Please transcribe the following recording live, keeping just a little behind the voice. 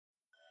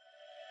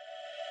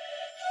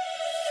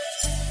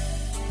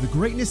The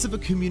greatness of a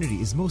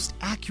community is most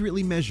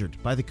accurately measured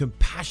by the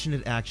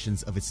compassionate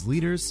actions of its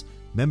leaders,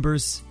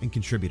 members, and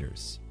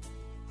contributors.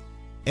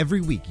 Every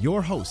week,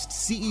 your host,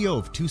 CEO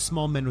of Two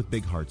Small Men with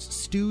Big Hearts,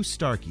 Stu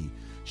Starkey,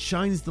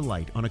 shines the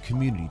light on a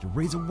community to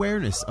raise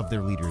awareness of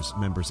their leaders,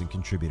 members, and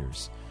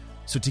contributors.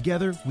 So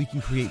together, we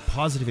can create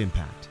positive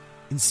impact,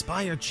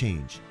 inspire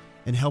change,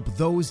 and help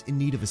those in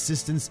need of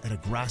assistance at a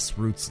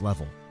grassroots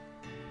level.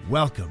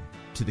 Welcome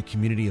to the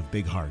community of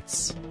Big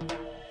Hearts.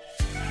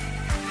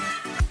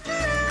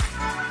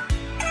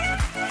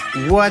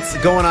 What's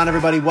going on,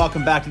 everybody?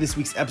 Welcome back to this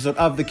week's episode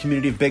of the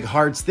Community of Big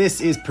Hearts. This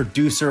is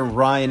producer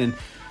Ryan, and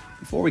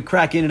before we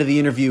crack into the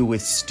interview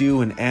with Stu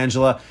and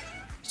Angela, I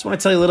just want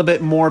to tell you a little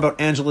bit more about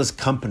Angela's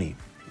company.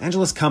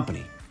 Angela's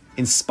company,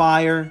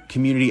 Inspire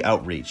Community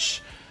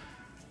Outreach.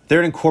 They're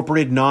an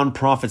incorporated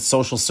nonprofit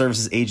social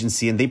services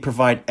agency, and they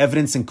provide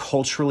evidence and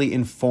culturally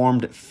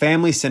informed,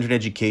 family-centered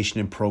education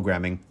and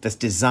programming that's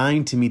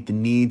designed to meet the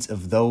needs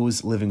of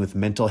those living with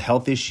mental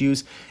health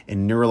issues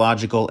and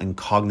neurological and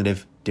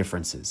cognitive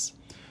differences.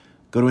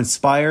 Go to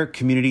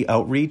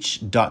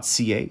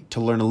inspirecommunityoutreach.ca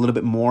to learn a little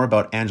bit more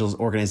about Angela's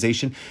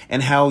organization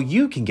and how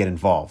you can get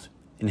involved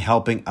in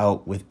helping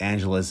out with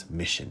Angela's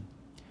mission.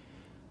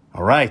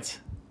 All right,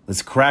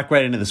 let's crack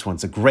right into this one.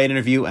 It's a great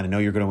interview, and I know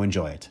you're going to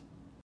enjoy it.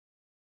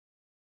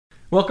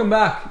 Welcome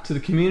back to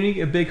the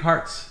Community of Big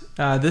Hearts.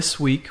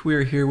 This week we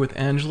are here with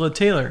Angela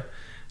Taylor.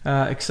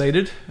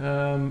 Excited,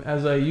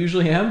 as I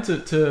usually am,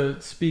 to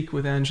speak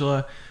with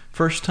Angela.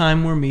 First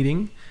time we're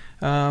meeting.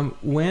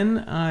 When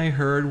I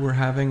heard we're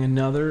having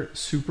another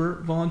super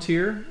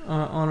volunteer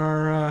on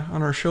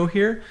our show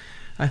here,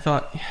 I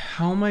thought,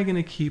 how am I going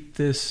to keep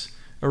this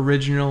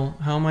original?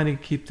 How am I going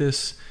to keep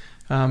this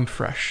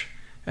fresh?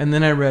 And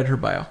then I read her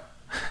bio,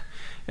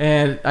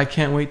 and I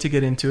can't wait to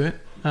get into it.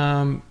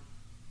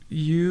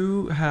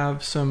 You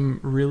have some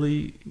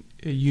really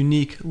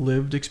unique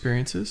lived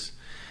experiences,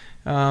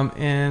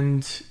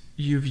 and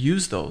you've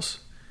used those.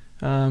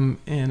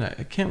 And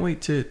I can't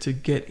wait to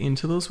get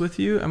into those with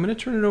you. I'm going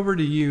to turn it over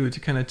to you to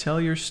kind of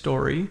tell your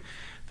story.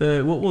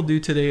 What we'll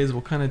do today is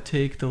we'll kind of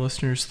take the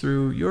listeners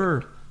through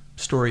your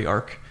story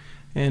arc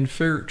and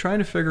trying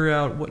to figure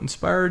out what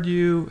inspired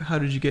you, how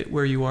did you get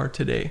where you are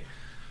today.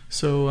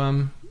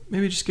 So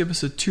maybe just give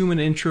us a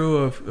 2-minute intro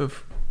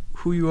of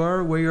who you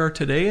are, where you are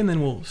today, and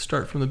then we'll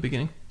start from the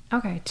beginning.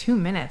 Okay, 2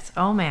 minutes.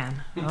 Oh,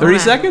 man. 30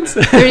 seconds?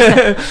 30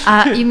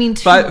 seconds. You mean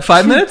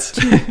five minutes?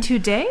 2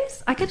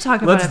 days? I could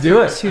talk about Let's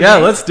do it. 2 Yeah,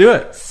 days. let's do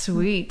it.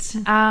 Sweet.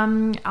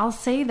 I'll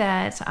say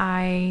that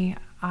I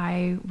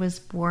was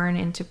born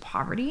into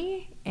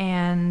poverty,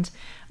 and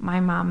my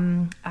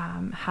mom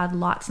had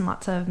lots and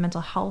lots of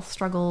mental health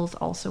struggles,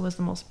 also was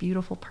the most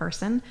beautiful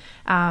person.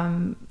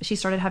 She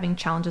started having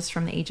challenges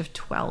from the age of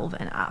 12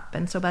 and up.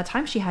 And so by the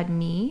time she had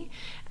me,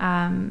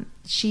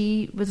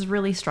 she was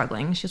really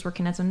struggling. She was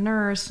working as a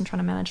nurse and trying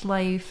to manage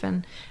life.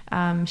 And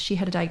she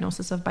had a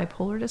diagnosis of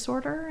bipolar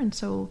disorder. And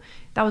so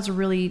that was a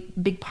really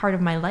big part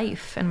of my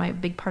life and my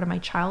big part of my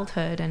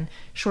childhood. And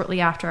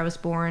shortly after I was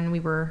born, we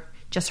were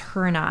just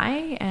her and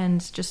I,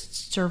 and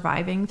just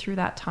surviving through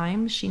that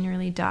time. She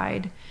nearly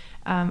died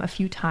a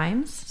few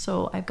times.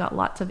 So I've got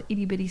lots of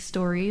itty bitty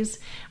stories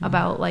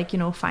about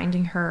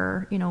finding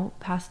her,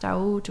 passed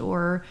out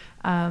or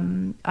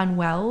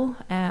unwell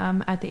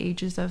at the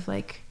ages of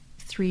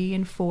 3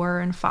 and 4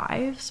 and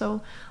 5.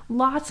 So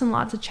lots and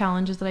lots of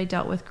challenges that I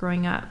dealt with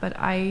growing up. But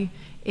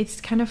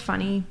it's kind of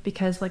funny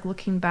because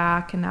looking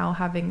back and now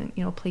having,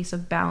 a place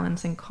of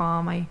balance and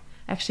calm, I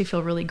actually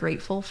feel really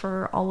grateful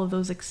for all of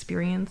those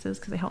experiences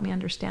because they helped me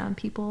understand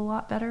people a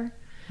lot better.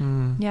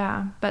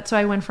 Yeah. But so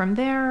I went from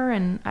there,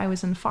 and I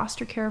was in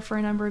foster care for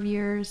a number of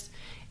years.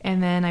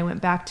 And then I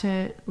went back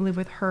to live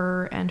with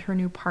her and her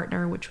new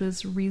partner, which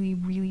was really,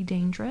 really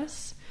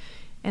dangerous.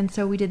 And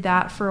so we did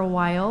that for a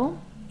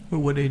while.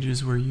 What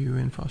ages were you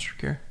in foster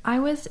care? I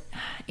was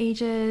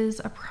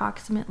ages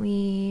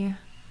approximately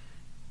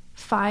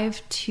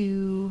 5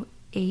 to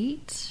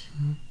 8,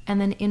 and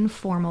then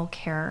informal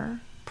care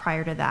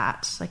prior to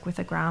that, with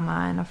a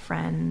grandma and a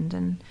friend,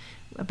 and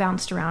I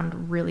bounced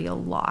around really a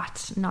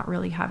lot, not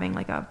really having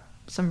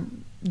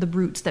the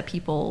roots that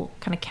people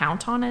kind of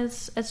count on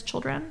as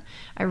children.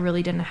 I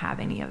really didn't have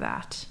any of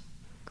that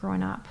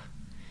growing up.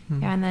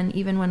 Yeah, and then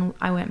even when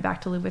I went back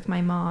to live with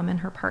my mom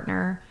and her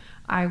partner,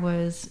 I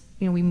was,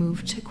 we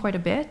moved quite a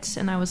bit,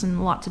 and I was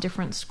in lots of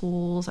different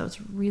schools. I was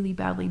really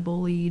badly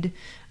bullied.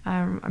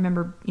 I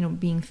remember,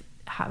 being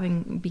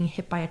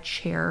hit by a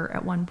chair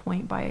at one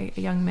point by a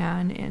young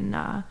man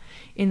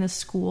in the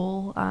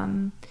school.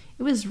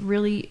 It was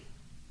really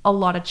a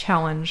lot of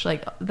challenge.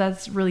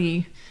 That's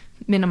really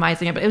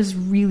minimizing it, but it was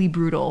really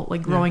brutal.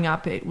 Growing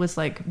up, it was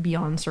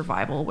beyond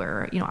survival,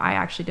 where I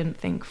actually didn't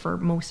think for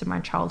most of my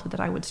childhood that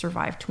I would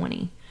survive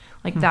 20.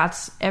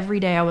 That's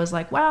every day I was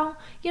well,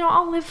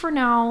 I'll live for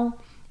now,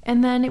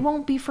 and then it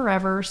won't be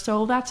forever,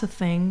 so that's a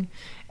thing.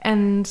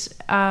 And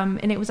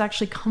it was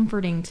actually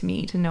comforting to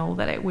me to know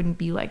that it wouldn't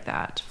be like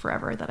that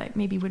forever, that I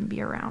maybe wouldn't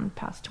be around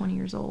past 20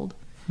 years old.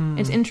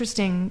 It's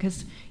interesting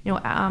because,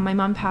 my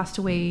mom passed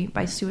away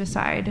by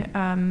suicide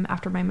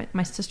after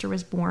my sister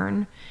was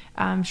born,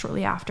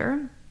 shortly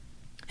after.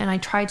 And I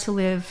tried to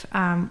live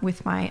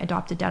with my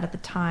adopted dad at the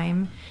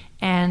time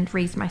and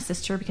raise my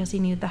sister because he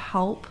needed the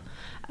help.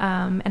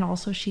 And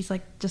also she's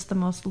like just the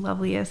most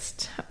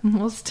loveliest,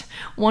 most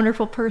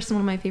wonderful person,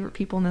 one of my favorite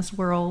people in this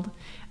world.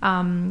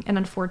 And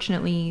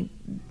unfortunately,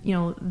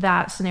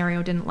 that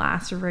scenario didn't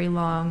last for very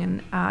long.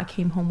 And I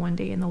came home one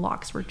day and the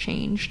locks were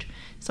changed.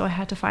 So I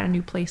had to find a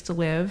new place to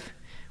live,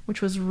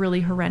 which was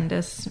really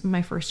horrendous.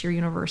 My first year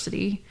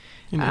university.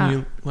 And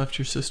you left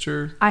your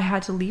sister? I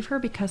had to leave her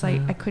because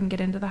I couldn't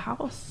get into the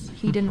house.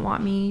 He didn't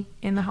want me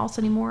in the house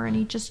anymore, and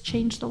he just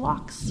changed the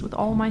locks with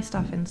all my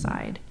stuff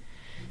inside.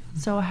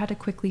 So I had to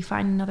quickly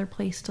find another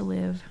place to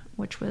live,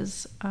 which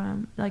was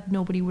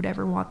nobody would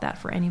ever want that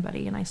for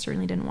anybody, and I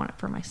certainly didn't want it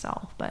for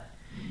myself. But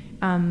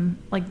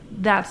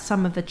that's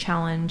some of the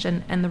challenge,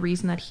 and the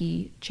reason that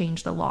he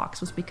changed the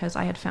locks was because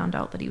I had found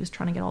out that he was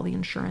trying to get all the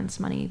insurance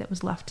money that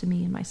was left to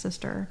me and my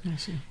sister. I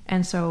see.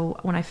 And so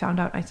when I found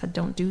out, I said,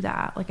 don't do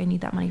that. I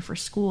need that money for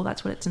school.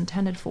 That's what it's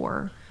intended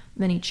for.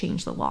 Then he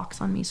changed the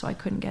locks on me so I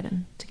couldn't get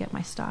in to get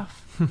my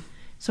stuff.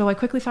 So I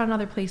quickly found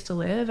another place to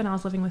live, and I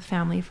was living with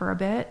family for a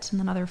bit, and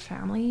then other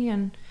family,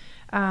 and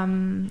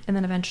then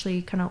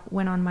eventually kind of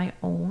went on my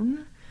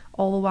own,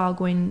 all the while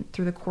going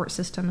through the court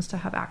systems to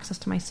have access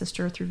to my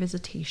sister through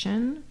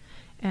visitation.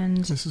 And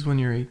this is when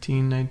you're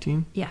 18,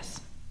 19? Yes.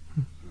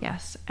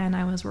 Yes. And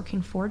I was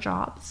working 4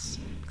 jobs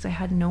because I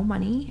had no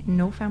money,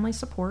 no family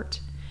support,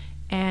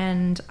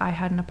 and I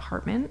had an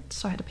apartment,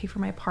 so I had to pay for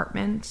my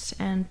apartment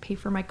and pay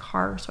for my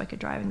car so I could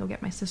drive and go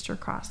get my sister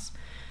across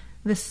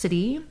the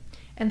city.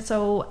 And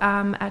so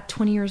at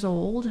 20 years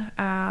old,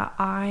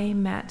 I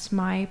met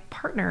my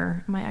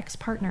partner, my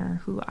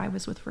ex-partner, who I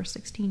was with for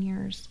 16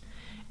 years.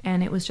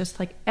 And it was just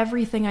like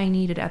everything I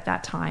needed at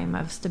that time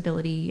of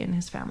stability, and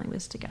his family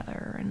was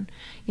together. And,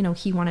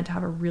 he wanted to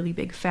have a really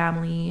big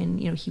family, and,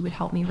 he would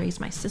help me raise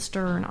my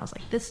sister. And I was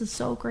like, this is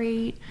so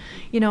great,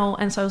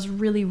 and so I was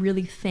really,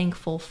 really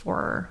thankful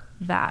for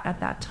that at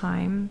that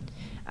time.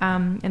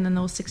 And then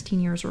those 16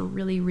 years were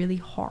really, really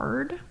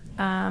hard.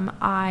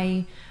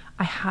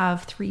 I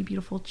have 3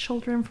 beautiful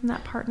children from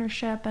that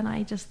partnership,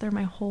 and they're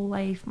my whole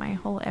life, my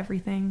whole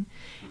everything.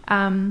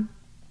 And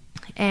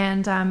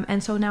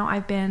so now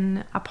I've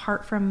been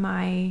apart from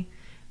my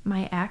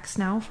ex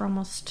now for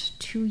almost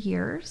 2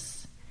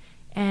 years,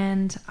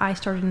 and I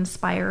started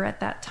Inspire at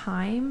that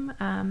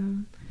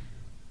time.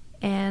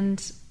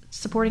 And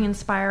supporting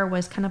Inspire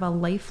was kind of a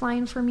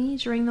lifeline for me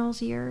during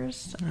those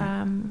years.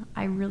 Right.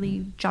 I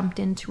really jumped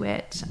into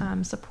it.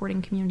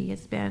 Supporting community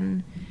has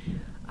been,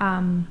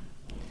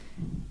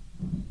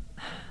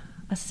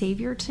 a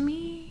savior to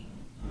me,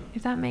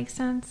 if that makes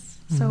sense.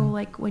 Mm-hmm.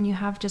 So when you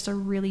have just a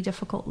really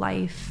difficult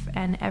life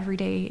and every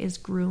day is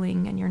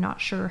grueling and you're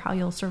not sure how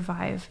you'll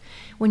survive,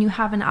 when you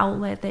have an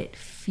outlet that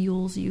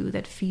fuels you,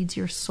 that feeds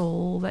your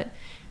soul, that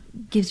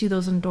gives you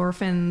those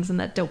endorphins and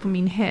that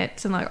dopamine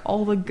hit and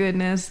all the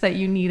goodness that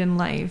you need in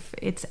life,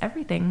 it's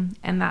everything.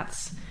 And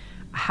that's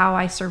how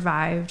I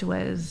survived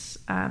was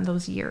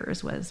those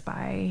years was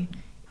by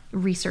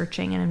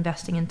researching and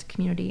investing into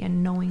community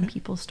and knowing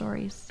people's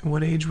stories.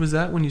 What age was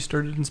that when you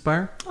started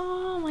Inspire?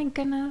 Oh my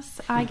goodness.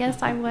 I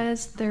guess I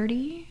was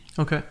 30.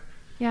 Okay.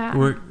 Yeah.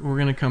 We're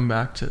going to come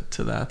back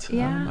to that.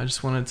 Yeah. I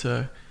just wanted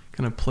to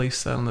kind of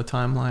place that on the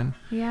timeline.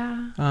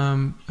 Yeah.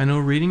 I know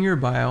reading your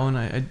bio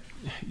and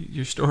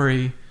your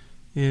story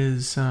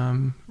is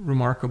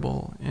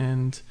remarkable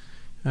and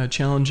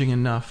challenging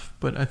enough,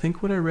 but I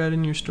think what I read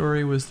in your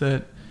story was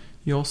that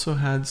you also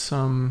had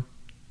some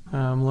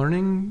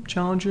learning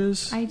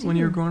challenges when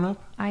you were growing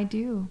up? I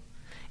do.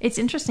 It's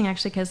interesting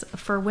actually because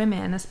for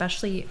women,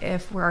 especially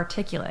if we're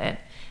articulate,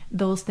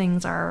 those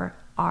things are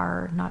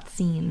not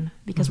seen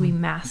because we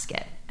mask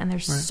it. And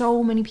there's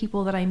so many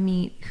people that I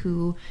meet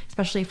who,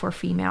 especially if we're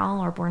female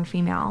or born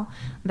female,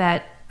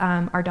 that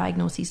our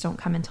diagnoses don't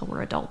come until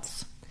we're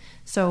adults.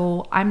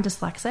 So I'm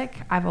dyslexic.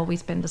 I've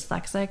always been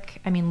dyslexic.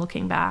 I mean,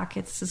 looking back,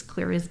 it's as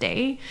clear as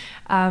day.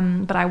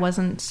 But I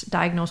wasn't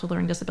diagnosed with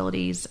learning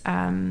disabilities,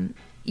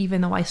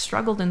 even though I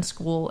struggled in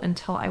school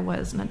until I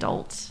was an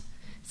adult.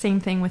 Same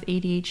thing with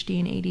ADHD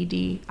and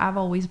ADD. I've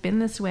always been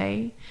this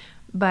way,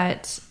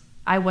 but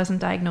I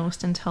wasn't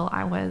diagnosed until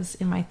I was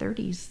in my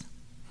 30s.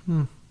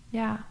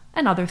 Yeah.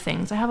 And other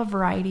things. I have a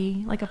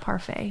variety, like a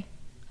parfait.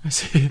 I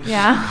see.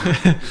 Yeah.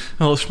 A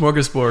little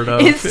smorgasbord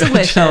of it's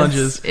delicious.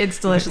 Challenges. It's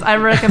delicious. I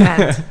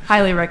recommend.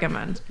 Highly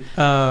recommend.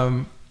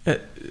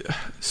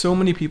 So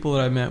many people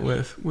that I've met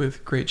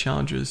with great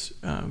challenges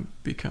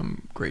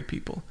become great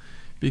people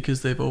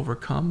because they've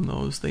overcome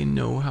those. They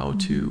know how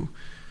to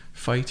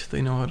fight.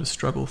 They know how to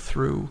struggle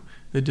through.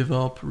 They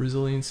develop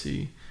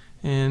resiliency.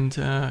 And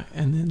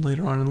then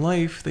later on in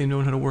life, they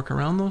know how to work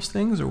around those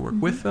things or work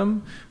with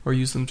them or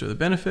use them to their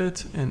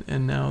benefit.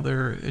 And now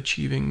they're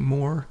achieving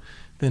more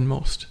than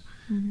most.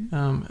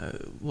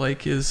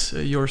 Like is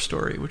your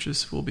story, which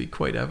will be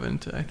quite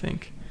evident, I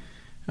think.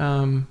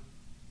 One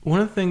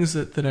of the things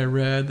that I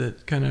read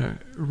that kind of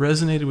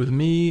resonated with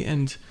me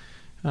and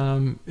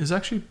is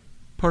actually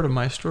part of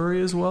my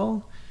story as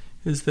well,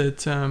 is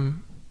that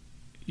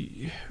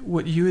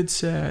what you had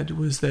said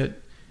was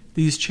that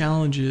these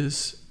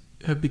challenges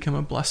have become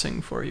a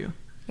blessing for you.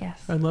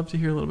 Yes. I'd love to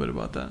hear a little bit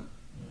about that.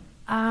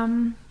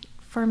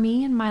 For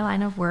me, in my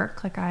line of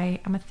work, like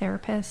I'm a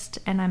therapist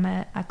and I'm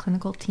a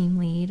clinical team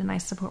lead, and I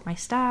support my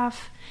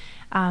staff.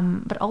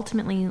 But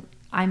ultimately,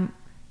 I'm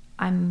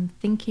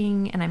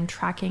thinking and I'm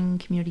tracking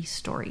community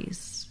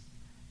stories,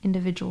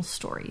 individual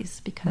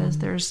stories, because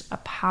there's a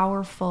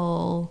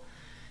powerful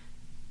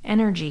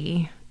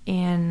energy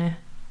in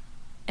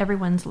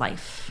everyone's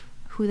life,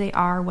 who they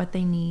are, what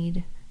they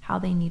need, how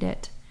they need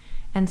it.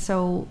 And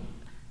so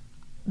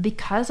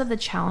because of the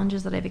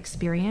challenges that I've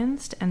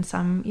experienced, and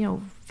some,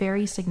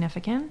 very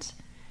significant,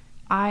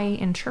 I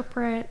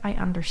interpret, I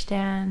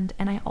understand,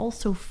 and I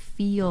also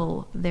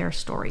feel their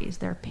stories,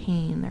 their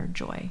pain, their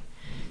joy.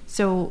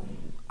 So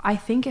I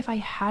think if I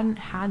hadn't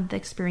had the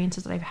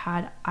experiences that I've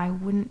had, I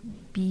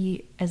wouldn't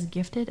be as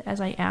gifted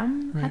as I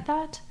am at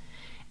that.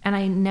 And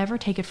I never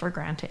take it for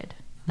granted.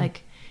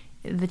 Like,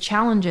 the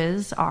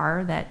challenges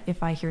are that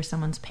if I hear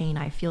someone's pain,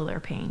 I feel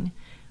their pain.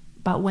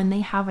 But when they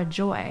have a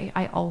joy,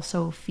 I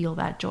also feel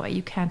that joy.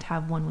 You can't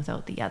have one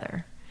without the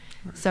other.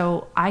 Right.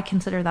 So I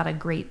consider that a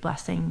great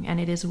blessing,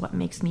 and it is what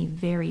makes me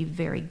very,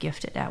 very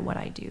gifted at what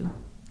I do.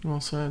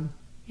 Well said.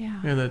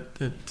 Yeah. Yeah,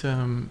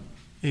 that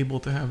able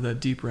to have that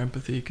deeper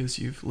empathy because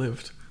you've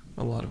lived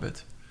a lot of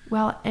it.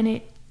 Well, and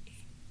it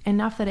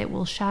enough that it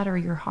will shatter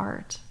your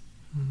heart.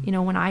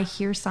 When I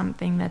hear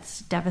something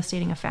that's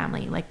devastating a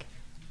family, like,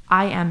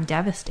 I am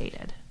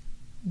devastated.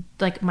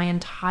 Like, my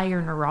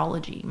entire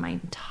neurology, my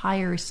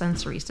entire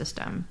sensory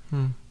system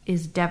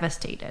is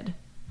devastated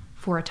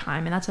for a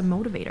time. And that's a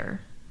motivator,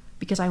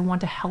 because I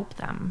want to help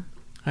them.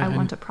 I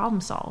want to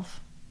problem solve.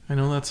 I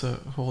know that's a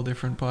whole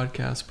different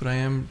podcast, but I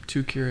am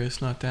too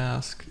curious not to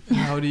ask.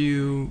 How do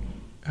you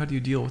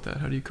deal with that?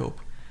 How do you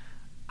cope?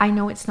 I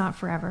know it's not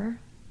forever.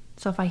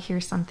 So if I hear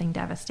something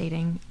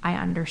devastating, I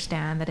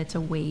understand that it's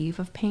a wave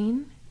of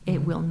pain.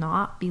 It will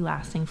not be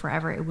lasting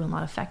forever. It will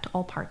not affect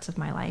all parts of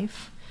my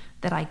life.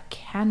 That I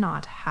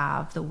cannot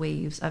have the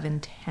waves of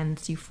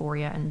intense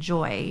euphoria and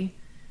joy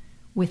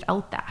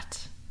without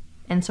that.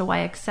 And so I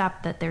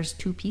accept that there's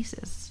two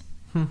pieces.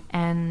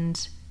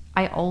 And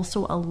I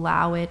also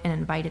allow it and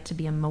invite it to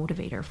be a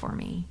motivator for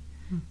me.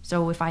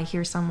 So if I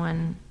hear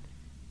someone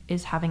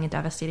is having a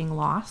devastating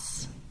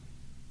loss,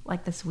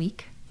 like this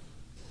week,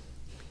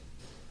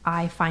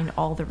 I find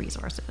all the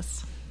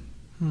resources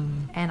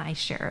and I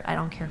share it. I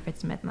don't care if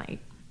it's midnight.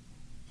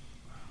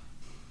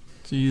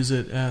 To use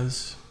it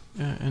as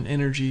an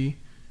energy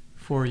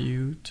for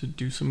you to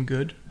do some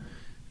good.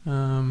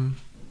 Well,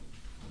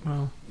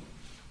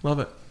 love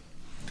it.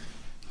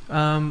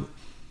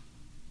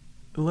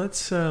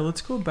 Let's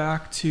go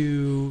back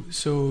to,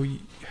 so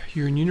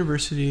you're in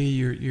university,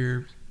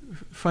 you're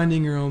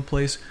finding your own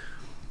place.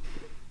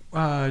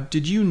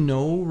 Did you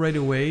know right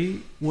away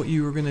what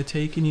you were going to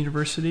take in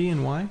university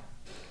and why?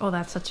 Oh,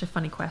 that's such a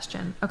funny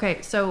question.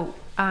 Okay, so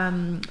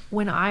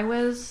when I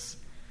was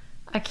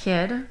a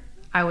kid,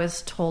 I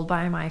was told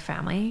by my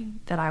family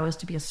that I was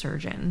to be a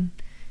surgeon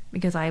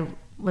because I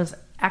was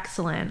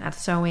excellent at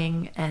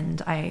sewing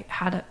and I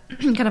had a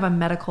kind of a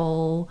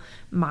medical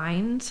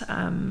mind.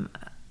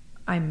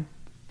 I'm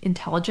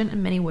intelligent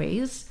in many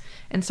ways.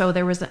 And so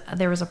there was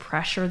a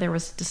pressure, there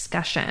was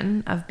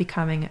discussion of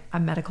becoming a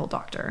medical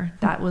doctor.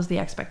 That was the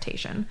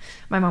expectation.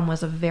 My mom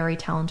was a very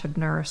talented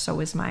nurse, so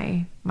was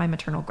my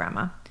maternal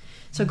grandma.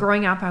 So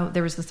growing up,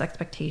 there was this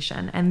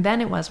expectation. And then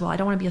it was, well, I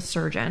don't want to be a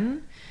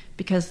surgeon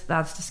because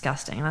that's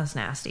disgusting, that's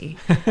nasty.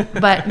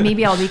 But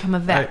maybe I'll become a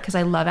vet because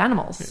I love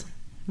animals.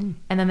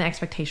 And then the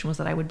expectation was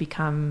that I would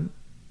become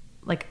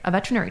like a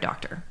veterinary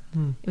doctor.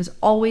 It was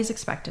always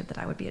expected that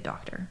I would be a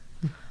doctor.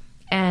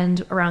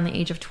 And around the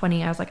age of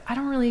 20, I was like, I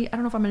don't know if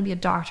I'm going to be a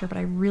doctor, but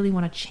I really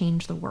want to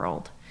change the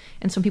world.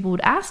 And so people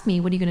would ask me,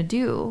 what are you going to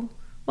do?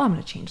 Well, I'm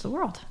going to change the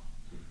world.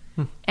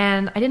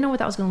 And I didn't know what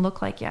that was going to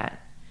look like yet.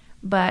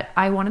 But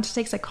I wanted to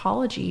take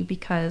psychology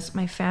because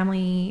my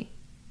family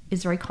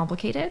is very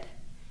complicated.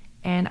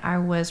 And I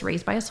was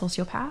raised by a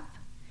sociopath.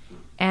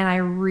 And I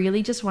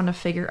really just wanted to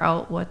figure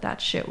out what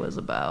that shit was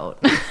about.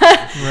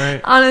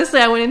 Right. Honestly,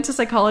 I went into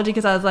psychology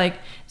because I was like,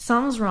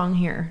 something's wrong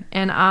here.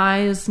 And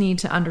I just need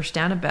to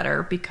understand it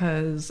better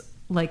because,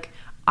 like,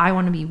 I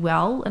want to be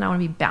well and I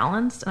want to be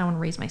balanced and I want to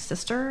raise my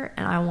sister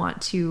and I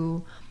want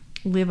to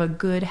live a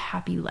good,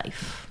 happy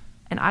life.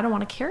 And I don't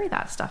want to carry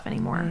that stuff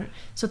anymore. Right.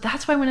 So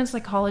that's why I went into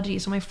psychology.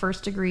 So my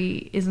first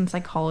degree is in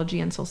psychology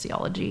and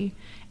sociology.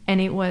 And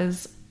it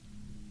was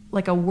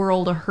like a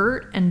world of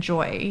hurt and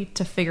joy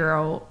to figure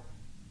out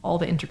all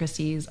the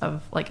intricacies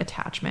of like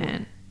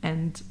attachment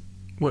and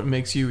what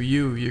makes you.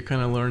 You're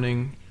kind of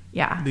learning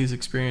these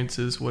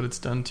experiences, what it's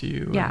done to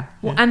you.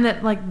 And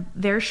that like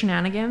their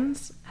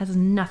shenanigans has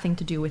nothing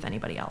to do with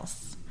anybody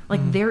else.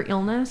 Like their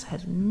illness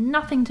has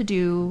nothing to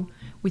do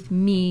with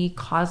me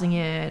causing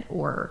it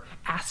or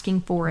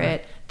asking for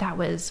it. That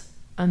was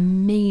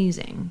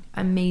amazing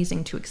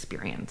to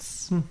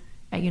experience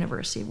at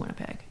University of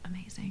Winnipeg.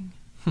 Amazing.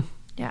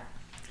 Yeah.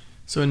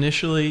 So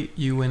initially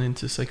you went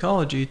into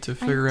psychology to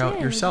figure out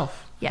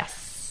yourself.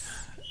 Yes.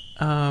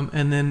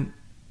 And then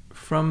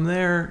from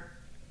there,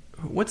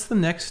 what's the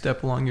next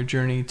step along your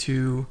journey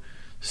to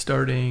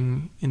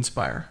starting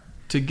Inspire,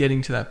 to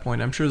getting to that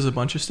point? I'm sure there's a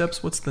bunch of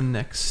steps. What's the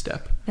next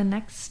step? The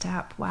next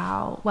step,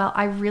 wow. Well,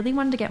 I really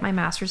wanted to get my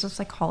master's of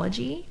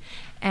psychology,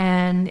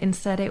 and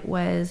instead it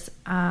was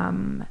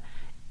in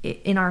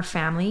our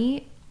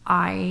family,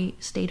 I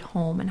stayed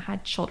home and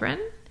had children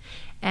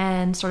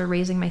and started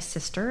raising my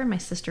sister. And my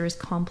sister is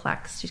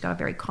complex. She's got a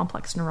very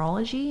complex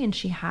neurology, and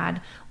she had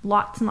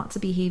lots and lots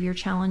of behavior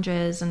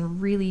challenges, and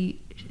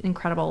really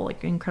incredible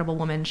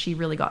woman. She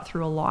really got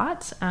through a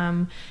lot,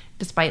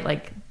 despite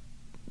like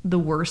the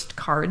worst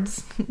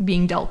cards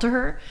being dealt to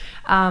her.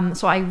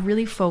 So I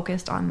really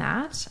focused on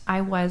that.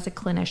 I was a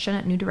clinician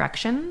at New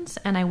Directions,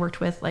 and I worked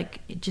with like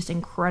just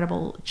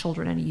incredible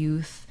children and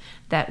youth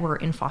that were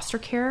in foster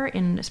care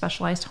in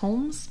specialized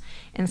homes.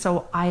 And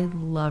so I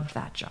loved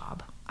that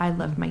job. I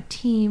loved my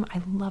team.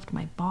 I loved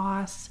my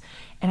boss,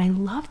 and I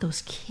loved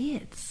those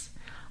kids.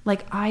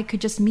 Like I could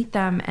just meet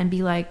them and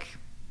be like,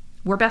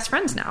 we're best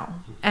friends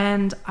now.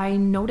 And I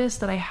noticed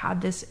that I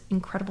had this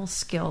incredible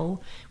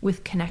skill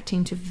with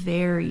connecting to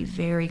very,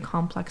 very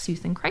complex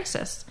youth in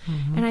crisis.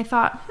 Mm-hmm. And I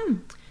thought,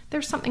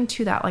 there's something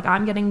to that. Like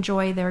I'm getting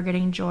joy, they're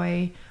getting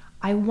joy.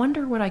 I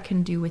wonder what I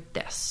can do with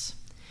this.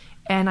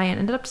 And I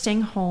ended up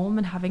staying home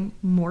and having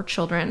more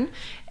children.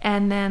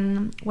 And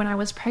then when I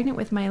was pregnant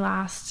with my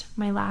last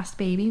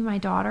baby, my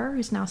daughter,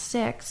 who's now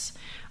 6,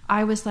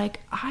 I was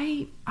like,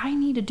 I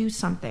need to do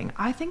something.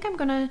 I think I'm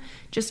going to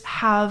just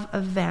have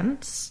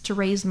events to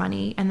raise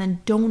money and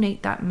then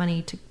donate that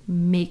money to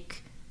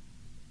make,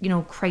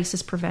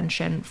 crisis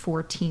prevention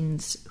for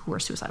teens who are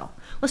suicidal.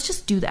 Let's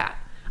just do that.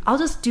 I'll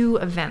just do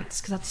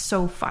events because that's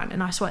so fun.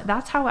 And so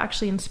that's how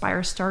actually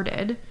Inspire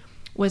started,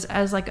 was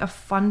as like a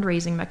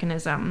fundraising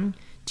mechanism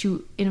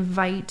to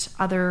invite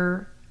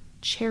other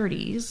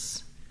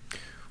charities.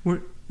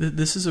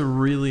 This is a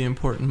really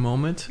important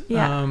moment.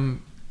 Yeah.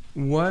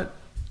 What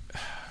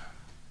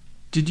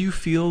did you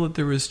feel that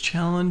there was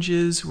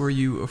challenges? Were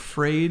you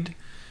afraid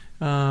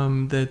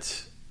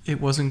that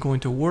it wasn't going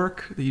to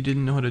work, that you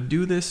didn't know how to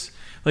do this?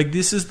 Like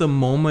this is the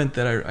moment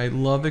that I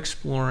love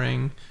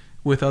exploring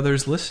with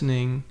others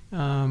listening,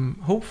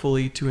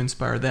 hopefully to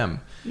inspire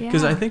them.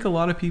 Because I think a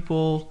lot of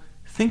people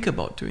think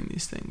about doing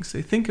these things.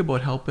 They think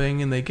about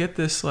helping, and they get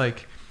this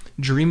like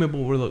dream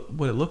about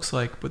what it looks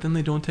like, but then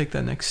they don't take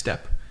that next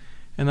step.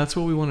 And that's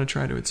what we want to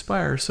try to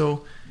inspire.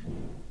 So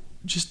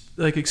just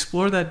like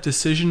explore that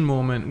decision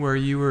moment where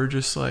you were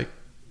just like,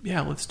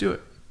 yeah, let's do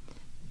it.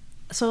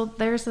 So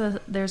there's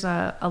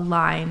a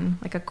line,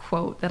 like a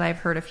quote that I've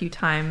heard a few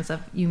times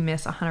of, you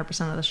miss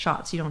 100% of the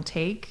shots you don't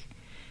take.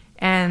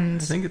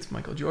 And I think it's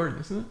Michael Jordan,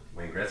 isn't it?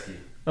 Wayne Gretzky.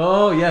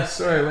 Oh, yes.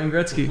 Sorry, Wayne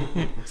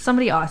Gretzky.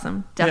 Somebody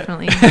awesome.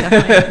 Definitely. Yeah.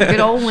 Definitely. Good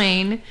old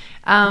Wayne.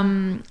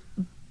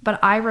 But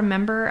I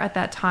remember at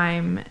that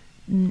time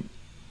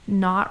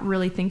not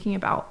really thinking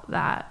about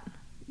that.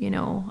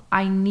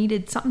 I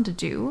needed something to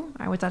do.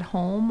 I was at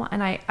home,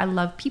 and I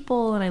love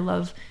people, and I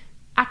love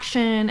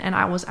action, and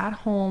I was at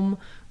home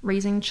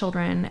raising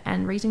children,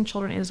 and raising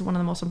children is one of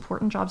the most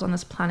important jobs on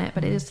this planet,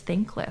 but it is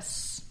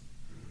thankless.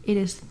 It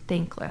is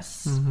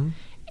thankless. Mm-hmm.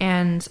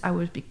 And I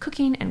would be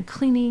cooking and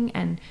cleaning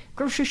and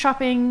grocery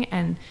shopping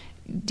and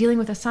dealing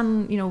with a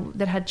son,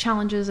 that had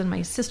challenges, and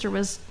my sister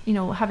was,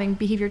 having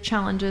behavior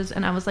challenges.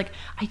 And I was like,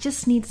 I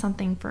just need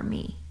something for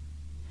me.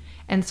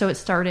 And so it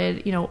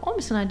started, I'm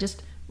just going to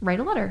just write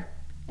a letter,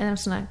 and I'm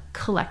just going to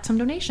collect some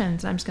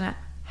donations, and I'm just going to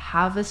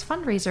have this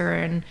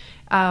fundraiser.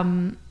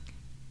 And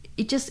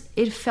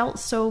it felt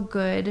so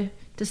good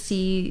to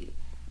see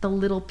the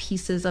little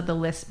pieces of the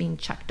list being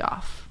checked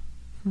off.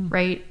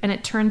 Right. And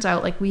it turns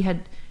out like we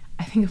had,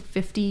 I think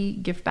 50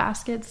 gift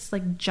baskets,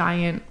 like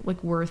giant,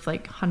 like worth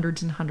like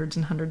hundreds and hundreds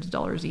and hundreds of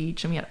dollars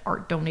each. And we had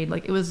art donated.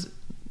 Like it was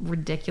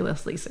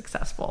ridiculously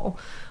successful,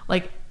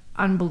 like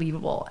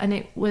unbelievable. And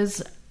it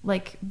was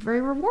like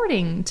very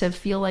rewarding to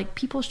feel like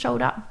people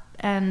showed up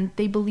and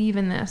they believe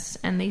in this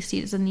and they see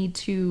it as a need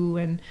too.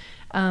 And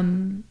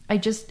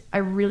I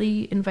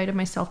really invited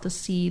myself to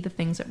see the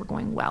things that were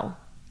going well.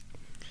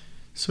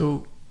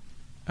 So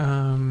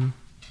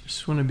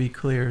just want to be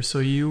clear. So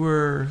you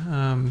were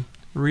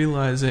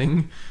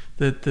realizing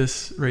that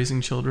this raising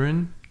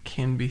children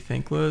can be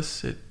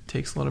thankless. It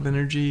takes a lot of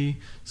energy.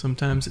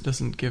 Sometimes it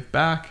doesn't give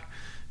back.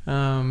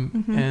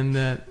 And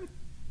that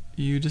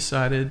you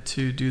decided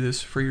to do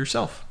this for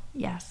yourself.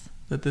 Yes.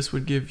 That this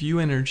would give you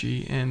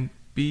energy and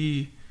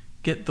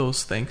get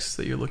those thanks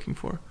that you're looking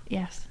for.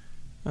 Yes.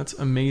 That's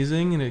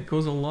amazing. And it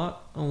goes a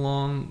lot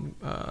along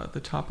the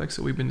topics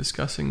that we've been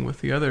discussing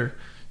with the other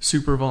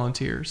super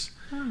volunteers.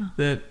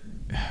 That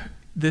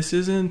this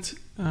isn't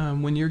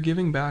when you're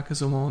giving back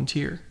as a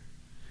volunteer,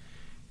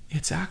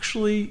 it's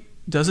actually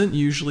doesn't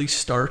usually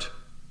start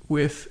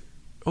with,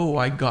 oh,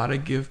 I gotta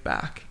give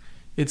back.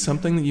 It's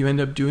something that you end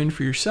up doing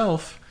for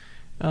yourself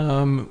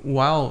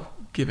while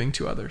giving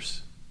to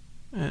others.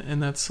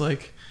 And that's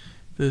like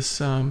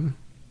this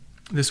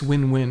this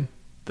win-win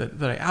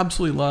that I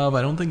absolutely love.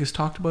 I don't think is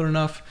talked about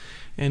enough.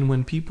 And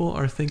when people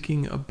are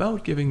thinking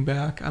about giving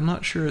back, I'm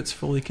not sure it's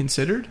fully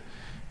considered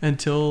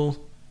until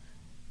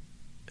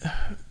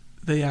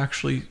they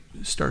actually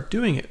start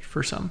doing it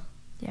for some.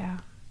 Yeah.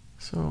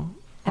 So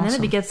and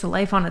awesome. then it gets to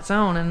life on its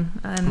own,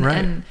 and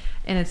Right. and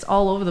it's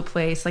all over the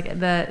place. Like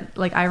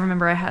I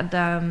remember I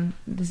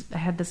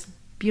had this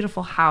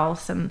beautiful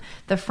house, and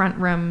the front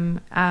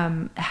room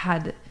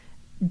had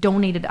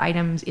donated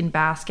items in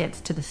baskets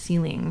to the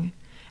ceiling.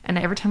 And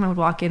every time I would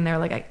walk in there,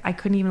 like I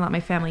couldn't even let my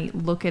family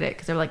look at it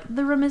because they were like,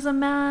 the room is a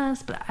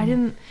mess. But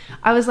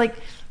I was like,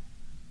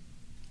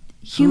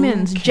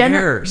 humans,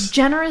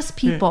 generous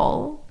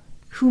people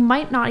who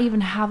might not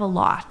even have a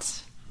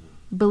lot,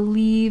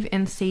 believe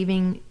in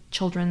saving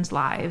children's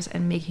lives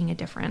and making a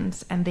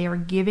difference. And they are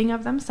giving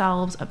of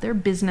themselves, of their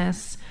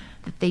business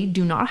that they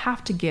do not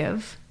have to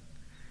give,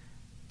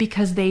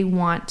 because they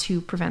want to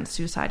prevent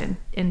suicide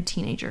in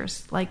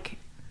teenagers. Like,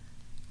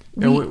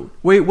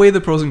 weigh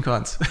the pros and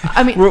cons.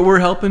 I mean, we're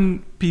helping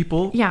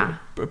people, yeah,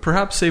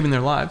 perhaps saving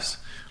their lives,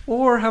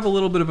 or have a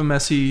little bit of a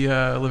messy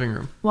living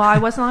room. Well, I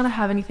wasn't allowed to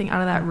have anything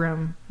out of that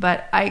room,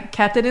 but I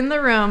kept it in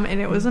the room, and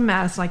it was a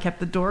mess. And I kept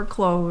the door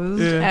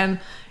closed, and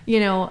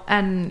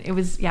and it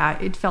was,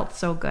 it felt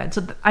so good.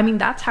 So I mean,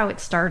 that's how it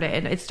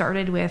started. It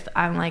started with,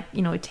 I'm like,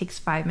 it takes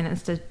 5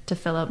 minutes to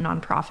fill out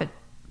nonprofit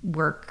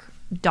work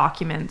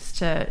documents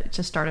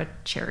to start a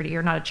charity,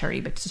 or not a charity,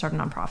 but to start a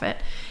nonprofit.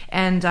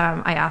 And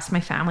I asked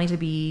my family to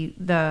be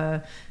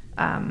the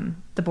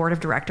board of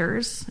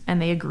directors, and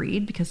they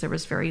agreed because there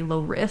was very low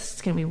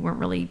risk and we weren't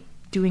really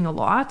doing a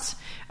lot.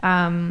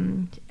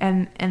 And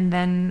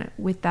then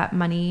with that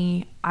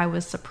money, I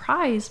was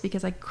surprised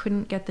because I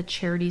couldn't get the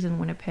charities in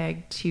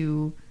Winnipeg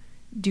to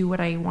do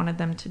what I wanted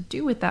them to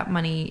do with that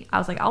money. I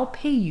was like, I'll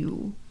pay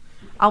you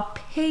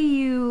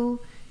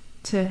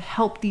to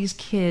help these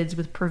kids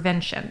with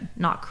prevention,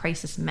 not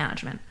crisis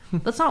management.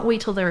 Let's not wait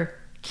till they're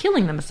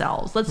killing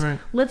themselves.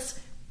 Let's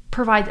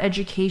provide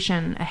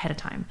education ahead of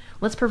time.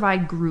 Let's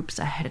provide groups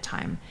ahead of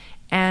time.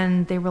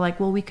 And they were like,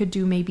 well, we could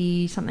do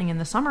maybe something in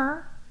the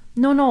summer.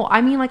 No,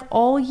 I mean, like,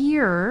 all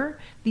year,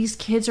 these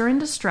kids are in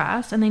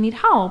distress and they need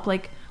help.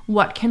 Like,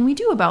 what can we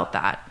do about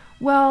that?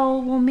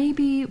 Well,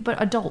 maybe,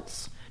 but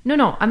adults.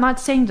 No, I'm not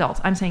saying adults.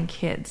 I'm saying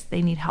kids.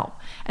 They need help.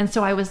 And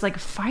so I was like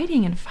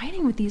fighting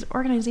with these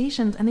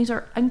organizations, and these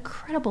are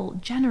incredible,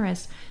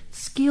 generous,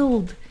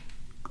 skilled,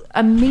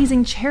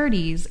 amazing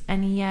charities.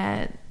 And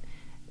yet,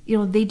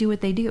 they do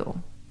what they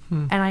do.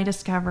 And I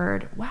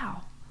discovered,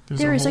 wow,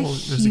 there's a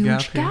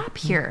huge gap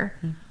here.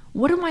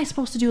 What am I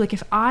supposed to do? Like,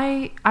 if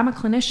I'm a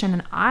clinician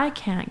and I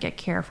can't get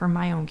care for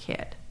my own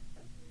kid,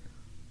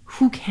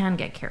 who can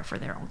get care for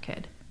their own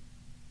kid?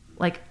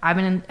 Like,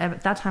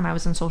 at that time I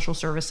was in social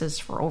services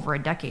for over a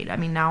decade. I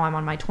mean, now I'm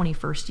on my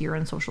 21st year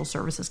in social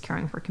services,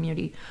 caring for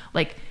community.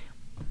 Like,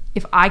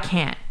 if I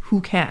can't,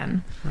 who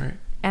can? Right.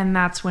 And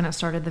that's when it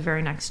started the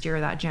very next year,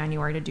 that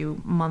January, to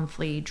do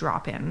monthly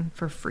drop-in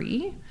for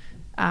free,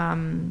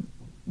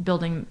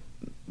 building,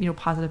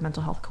 positive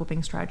mental health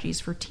coping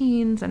strategies for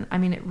teens. And I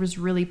mean, it was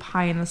really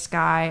pie in the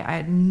sky. I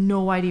had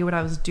no idea what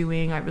I was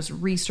doing. I was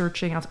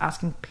researching. I was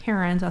asking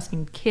parents,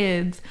 asking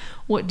kids,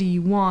 what do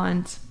you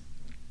want?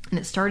 And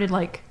it started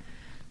like,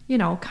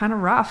 kind of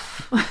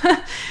rough,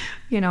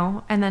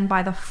 and then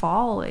by the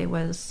fall it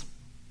was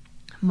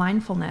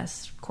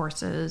mindfulness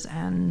courses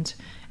and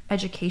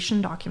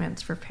education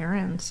documents for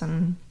parents,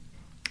 and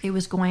it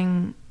was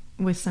going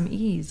with some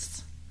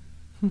ease.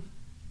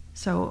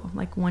 So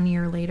like 1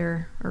 year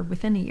later, or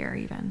within a year,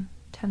 even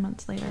 10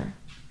 months later.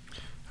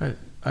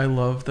 I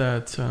love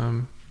that,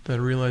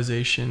 that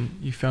realization.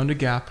 You found a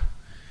gap.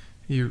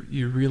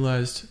 You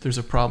realized there's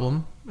a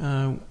problem.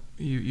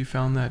 You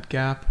found that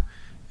gap,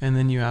 and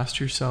then you asked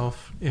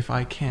yourself, if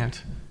I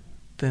can't,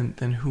 then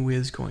who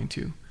is going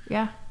to?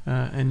 Yeah.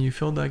 And you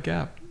filled that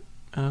gap.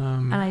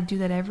 And I do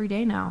that every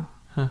day now.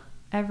 Huh.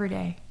 Every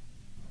day.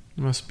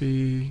 It must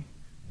be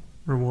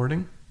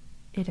rewarding.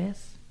 It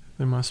is.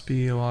 There must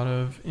be a lot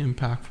of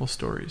impactful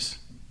stories.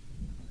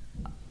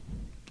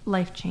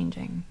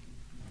 Life-changing.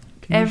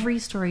 Every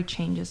story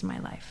changes my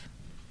life.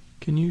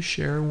 Can you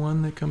share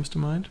one that comes to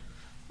mind?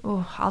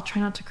 Oh, I'll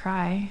try not to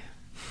cry.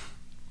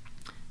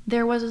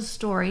 There was a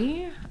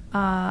story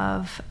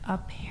of a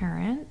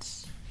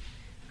parent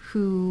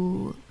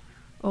who,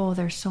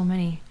 there's so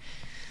many.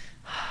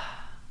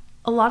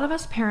 A lot of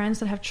us parents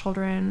that have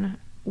children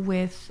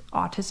with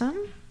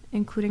autism,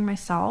 including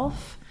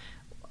myself,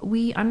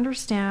 we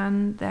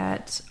understand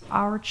that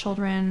our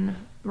children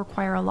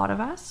require a lot of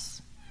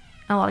us,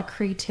 and a lot of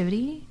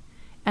creativity,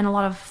 and a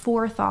lot of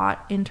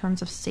forethought in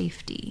terms of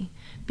safety,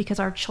 because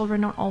our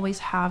children don't always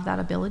have that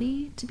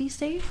ability to be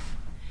safe.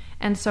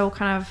 And so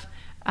kind of,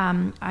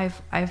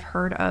 I've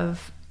heard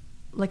of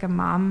like a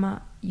mom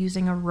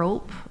using a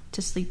rope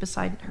to sleep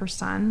beside her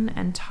son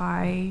and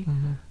tie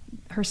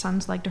her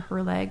son's leg to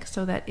her leg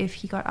so that if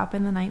he got up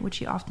in the night, which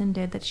he often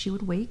did, that she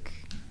would wake.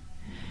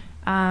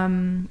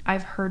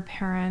 I've heard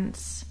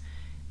parents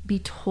be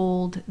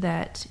told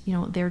that,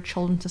 their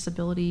children's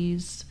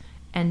disabilities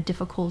and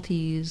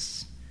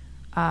difficulties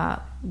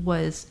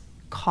was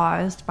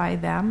caused by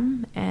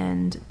them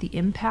and the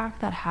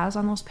impact that has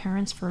on those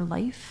parents for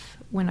life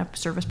when a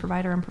service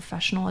provider and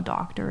professional, a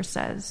doctor,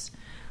 says,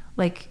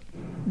 like,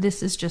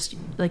 this is just,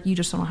 like, you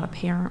just don't know how to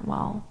parent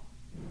well.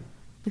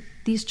 Like,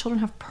 these children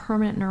have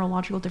permanent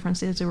neurological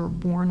differences they were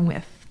born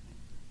with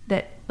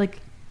that, like,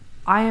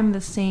 I am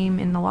the same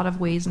in a lot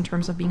of ways in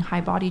terms of being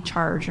high body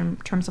charge, in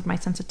terms of my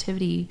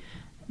sensitivity,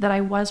 that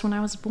I was when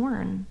I was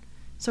born.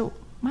 So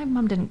my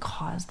mom didn't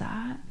cause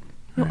that.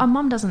 You know, a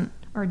mom doesn't,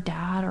 or a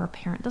dad or a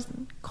parent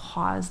doesn't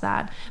cause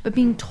that. But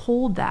being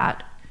told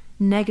that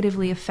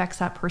negatively affects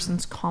that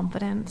person's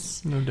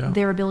confidence, no doubt,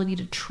 their ability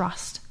to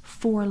trust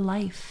for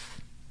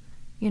life.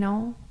 You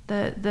know,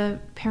 the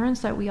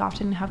parents that we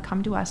often have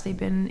come to us, they've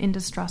been in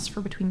distress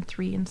for between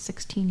 3 and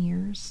 16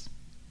 years.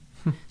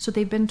 So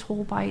they've been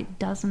told by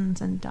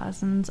dozens and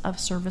dozens of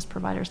service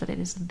providers that it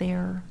is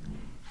their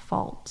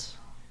fault.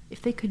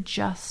 If they could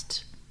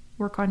just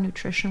work on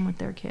nutrition with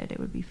their kid, it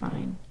would be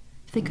fine.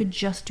 If they could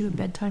just do a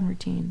bedtime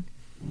routine.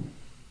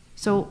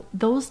 So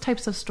those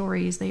types of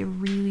stories, they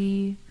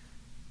really,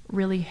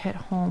 really hit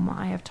home.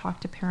 I have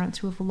talked to parents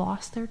who have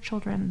lost their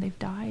children. They've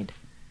died.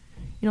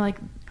 You know, like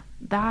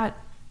that,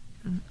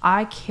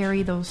 I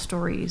carry those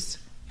stories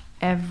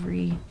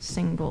every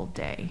single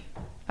day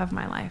of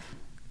my life.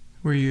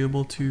 Were you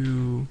able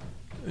to,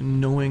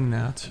 knowing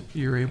that,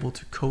 you're able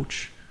to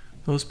coach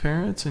those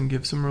parents and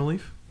give some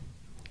relief?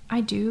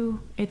 I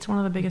do. It's one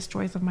of the biggest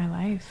joys of my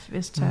life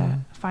is to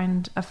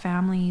find a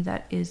family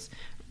that is,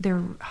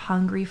 they're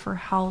hungry for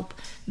help.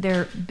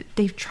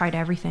 They've tried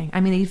everything. I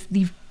mean,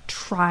 they've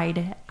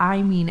tried,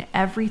 I mean,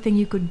 everything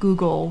you could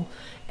Google,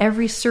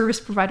 every service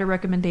provider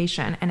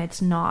recommendation, and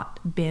it's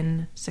not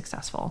been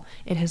successful.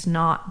 It has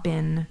not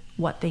been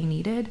what they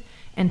needed.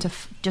 And to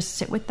just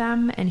sit with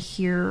them and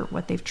hear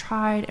what they've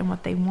tried and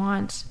what they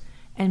want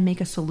and make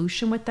a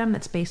solution with them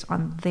that's based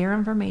on their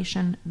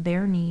information,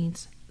 their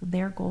needs,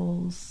 their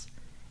goals,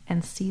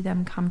 and see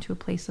them come to a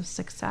place of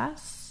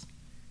success.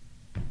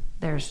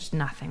 There's just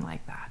nothing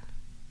like that.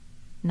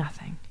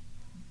 Nothing.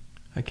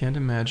 I can't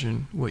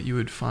imagine what you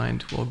would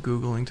find while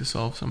Googling to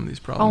solve some of these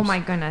problems. Oh my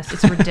goodness,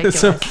 it's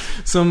ridiculous.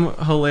 some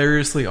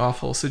hilariously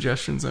awful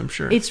suggestions, I'm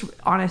sure. It's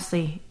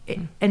honestly,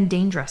 and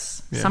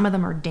dangerous. Yeah. Some of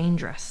them are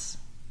dangerous.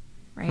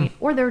 Right?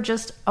 Or they're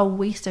just a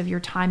waste of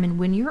your time. And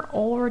when you're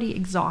already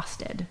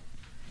exhausted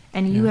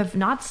and you have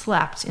not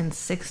slept in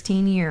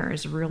 16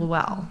 years real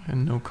well.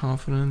 And no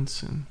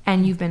confidence.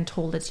 And you've been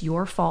told it's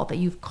your fault, that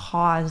you've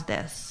caused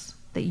this,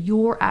 that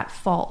you're at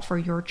fault for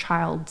your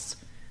child's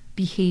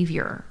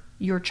behavior,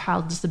 your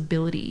child's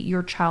disability,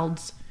 your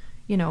child's,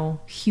 you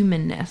know,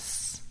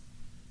 humanness,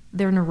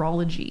 their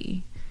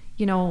neurology,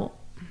 you know,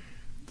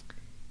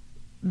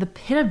 the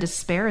pit of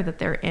despair that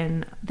they're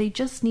in, they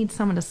just need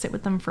someone to sit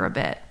with them for a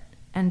bit.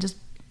 And just,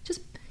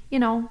 you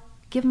know,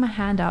 give them a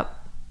hand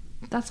up.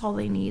 That's all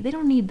they need. They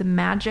don't need the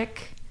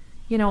magic.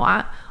 You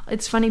know,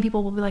 it's funny.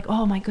 People will be like,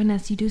 oh my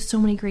goodness, you do so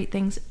many great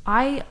things.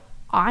 I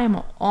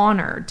am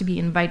honored to be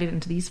invited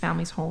into these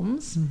families'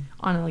 homes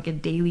on like a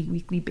daily,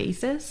 weekly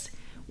basis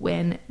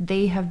when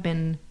they have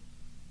been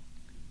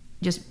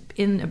just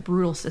in a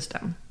brutal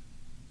system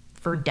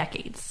for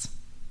decades.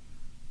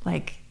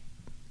 Like,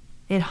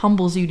 it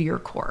humbles you to your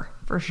core,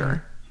 for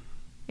sure.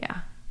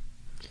 Yeah.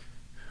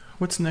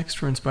 What's next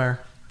for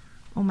Inspire?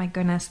 Oh my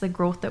goodness, the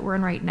growth that we're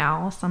in right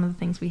now, some of the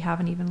things we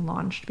haven't even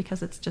launched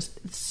because it's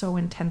so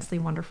intensely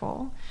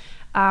wonderful.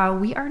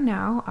 We are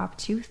now up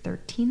to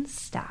 13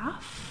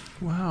 staff.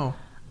 Wow.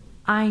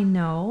 I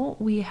know.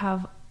 We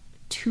have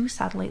 2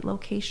 satellite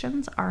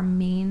locations. Our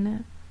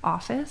main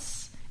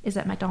office is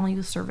at McDonald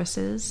Youth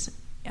Services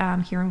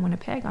here in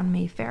Winnipeg on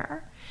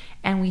Mayfair.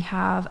 And we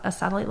have a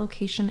satellite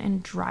location in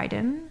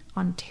Dryden,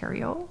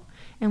 Ontario.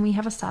 And we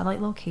have a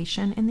satellite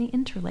location in the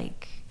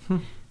Interlake.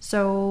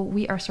 So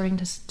we are starting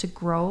to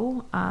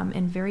grow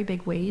in very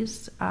big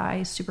ways.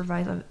 I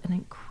supervise an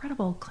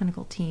incredible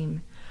clinical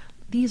team.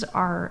 These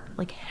are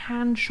like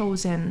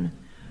hand-chosen,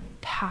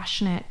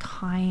 passionate,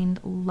 kind,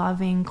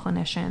 loving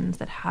clinicians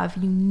that have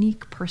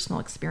unique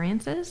personal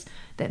experiences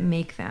that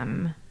make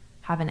them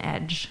have an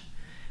edge.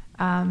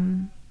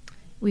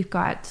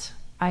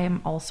 I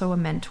am also a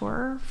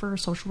mentor for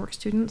social work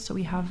students, so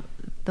we have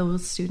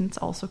those students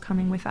also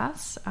coming with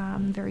us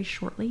very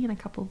shortly in a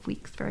couple of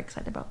weeks. Very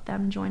excited about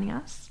them joining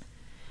us.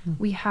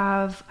 We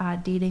have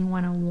Dating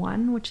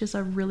 101, which is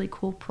a really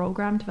cool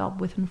program developed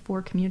within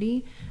 4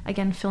 community,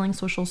 again, filling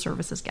social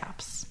services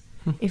gaps.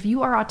 If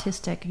you are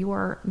autistic, you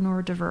are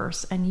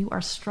neurodiverse, and you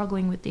are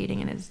struggling with dating,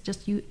 and it's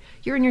just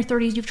you're in your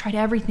 30s, you've tried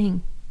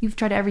everything.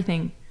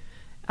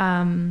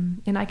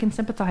 And I can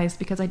sympathize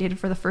because I dated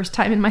for the first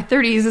time in my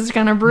 30s. It's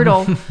kind of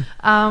brutal.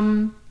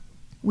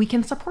 We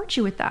can support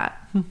you with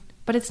that.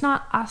 But it's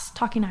not us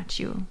talking at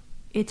you.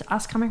 It's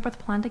us coming up with a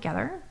plan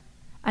together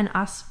and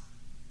us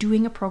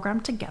doing a program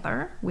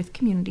together with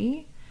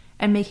community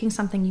and making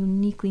something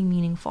uniquely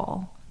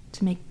meaningful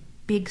to make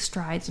big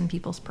strides in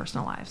people's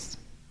personal lives.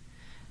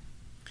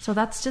 So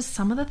that's just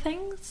some of the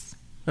things.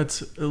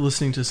 That's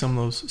listening to some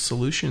of those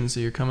solutions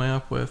that you're coming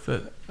up with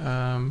that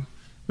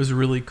was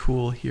really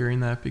cool hearing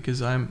that,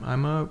 because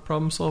I'm a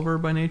problem solver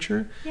by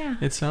nature. Yeah.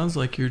 It sounds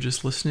like you're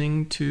just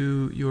listening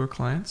to your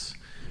clients,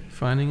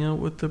 finding out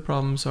what the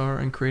problems are,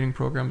 and creating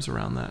programs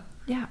around that.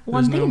 Yeah.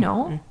 Well, they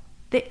know.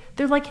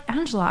 They're like,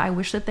 Angela, I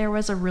wish that there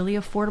was a really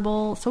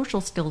affordable social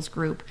skills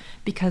group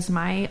because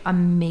my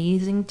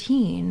amazing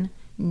teen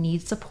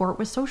needs support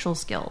with social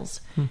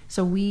skills.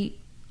 So we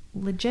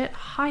legit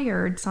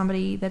hired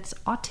somebody that's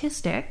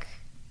autistic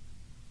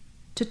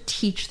to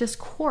teach this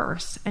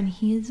course, and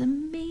he is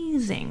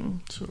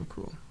amazing. So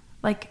cool.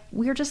 Like,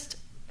 we're just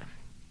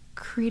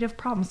creative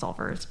problem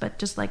solvers, but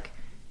just like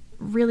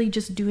really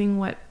just doing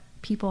what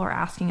people are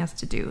asking us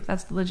to do.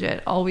 That's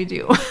legit all we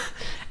do.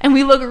 And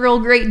we look real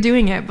great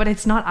doing it, but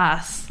it's not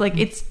us. Like,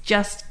 it's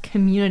just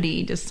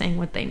community just saying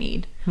what they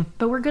need.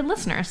 But we're good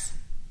listeners.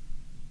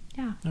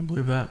 Yeah. I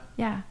believe that.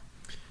 Yeah.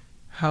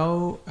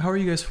 How are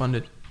you guys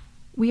funded?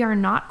 We are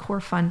not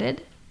core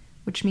funded,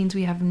 which means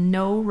we have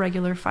no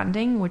regular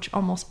funding, which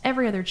almost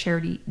every other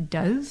charity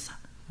does.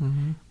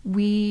 Mm-hmm.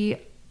 We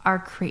are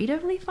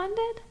creatively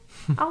funded,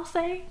 I'll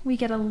say. We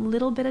get a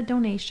little bit of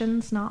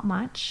donations, not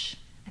much.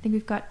 I think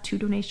we've got 2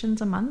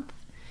 donations a month.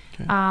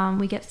 Okay.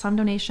 We get some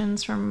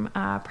donations from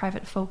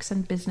private folks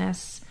and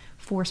business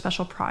for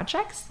special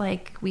projects.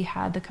 Like, we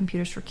had the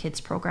Computers for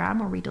Kids program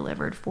where we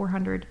delivered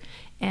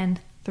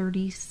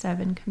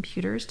 437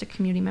 computers to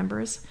community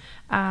members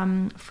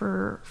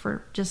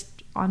for just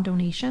on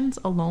donations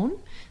alone.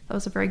 That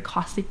was a very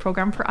costly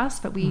program for us,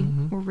 but we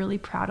were really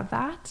proud of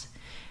that.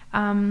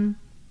 And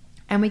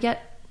we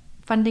get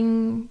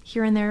funding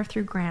here and there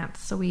through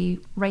grants. So we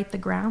write the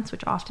grants,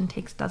 which often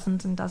takes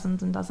dozens and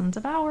dozens and dozens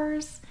of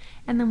hours,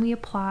 and then we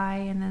apply,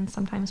 and then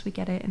sometimes we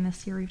get it. And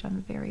this year we've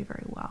done very,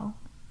 very well.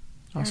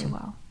 Awesome. Very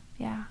well.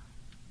 Yeah.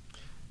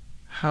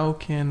 How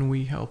can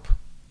we help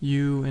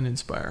you and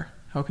inspire?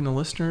 How can the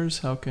listeners,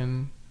 how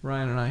can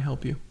Ryan and I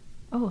help you?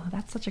 Oh,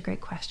 that's such a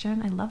great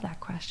question. I love that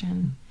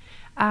question.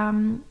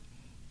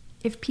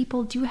 If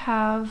people do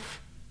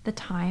have the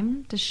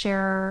time to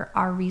share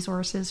our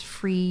resources,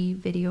 free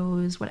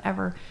videos,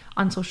 whatever,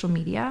 on social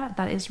media,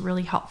 that is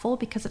really helpful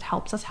because it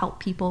helps us help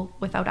people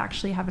without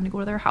actually having to go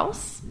to their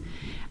house.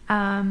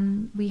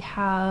 We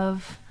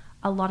have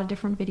a lot of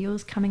different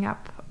videos coming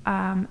up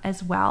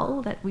as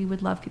well that we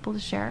would love people to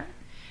share.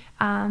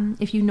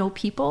 If you know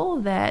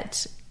people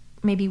that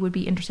maybe would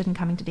be interested in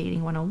coming to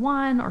Dating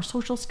 101 or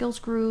social skills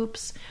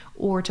groups,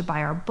 or to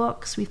buy our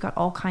books. We've got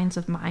all kinds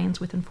of Minds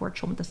with and for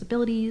Children with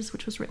Disabilities,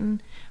 which was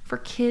written for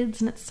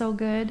kids, and it's so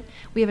good.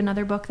 We have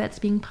another book that's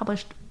being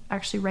published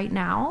actually right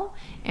now,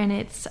 and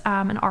it's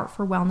an Art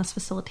for Wellness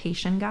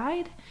Facilitation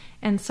Guide.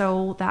 And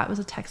so that was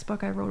a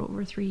textbook I wrote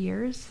over 3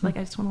 years. Like, I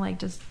just want to like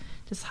just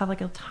have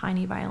like a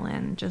tiny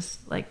violin,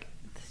 just like,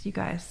 you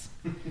guys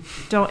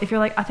don't, if you're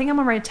like, I think I'm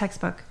gonna write a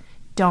textbook,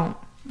 don't.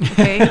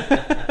 Okay,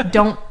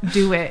 don't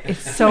do it.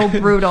 It's so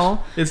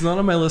brutal. It's not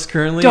on my list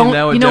currently, and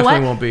now it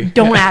definitely won't be.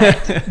 Don't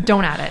add it.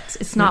 Don't add it.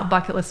 It's not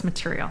bucket list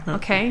material.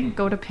 Okay,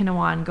 go to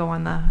Pinawa and go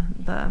on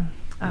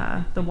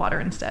the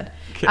water instead.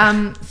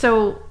 Okay.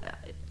 So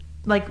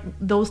like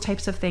those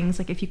types of things,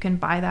 like if you can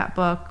buy that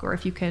book, or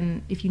if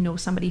you know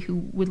somebody who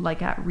would like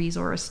that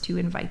resource, to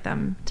invite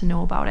them to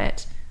know about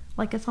it.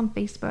 Like, it's on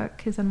Facebook,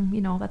 because then,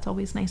 that's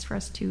always nice for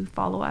us to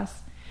follow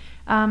us.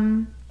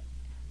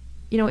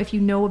 If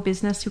you know a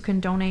business who can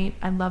donate,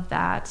 I love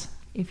that.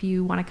 If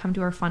you want to come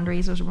to our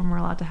fundraisers when we're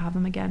allowed to have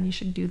them again, you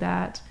should do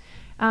that.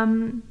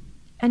 And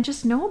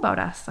just know about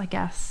us, I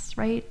guess,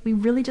 right? We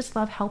really just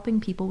love helping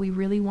people. We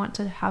really want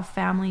to have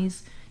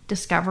families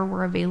discover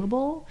we're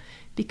available,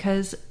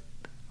 because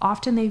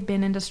often they've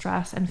been in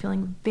distress and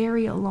feeling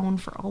very alone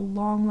for a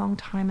long, long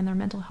time, and their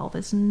mental health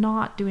is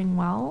not doing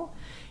well.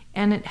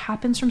 And it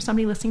happens from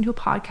somebody listening to a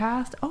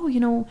podcast. Oh,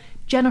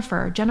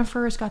 Jennifer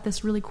has got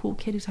this really cool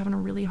kid who's having a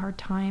really hard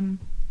time.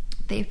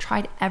 They've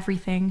tried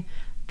everything.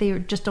 They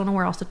just don't know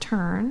where else to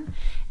turn.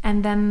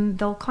 And then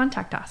they'll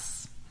contact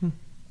us.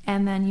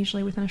 And then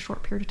usually within a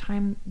short period of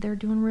time, they're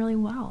doing really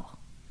well.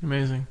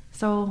 Amazing.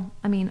 So,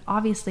 I mean,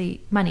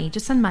 obviously money,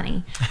 just send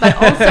money, but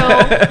also,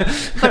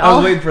 I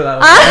was waiting for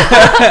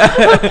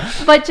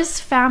that. But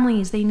just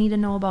families, they need to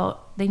know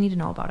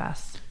about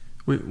us.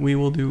 We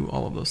will do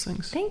all of those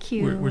things. Thank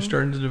you. We're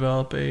starting to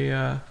develop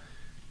a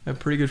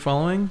pretty good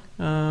following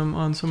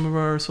on some of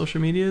our social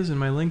medias and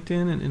my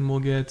LinkedIn, and we'll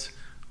get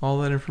all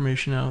that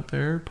information out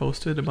there,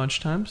 posted a bunch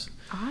of times.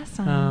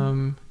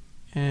 Awesome.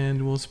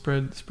 And we'll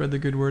spread the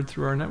good word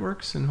through our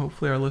networks, and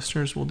hopefully our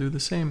listeners will do the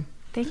same.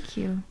 Thank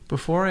you.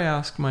 Before I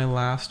ask my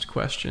last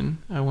question,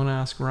 I want to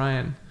ask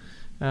Ryan,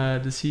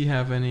 does he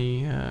have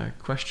any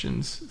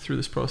questions through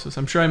this process?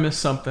 I'm sure I missed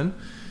something.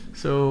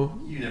 So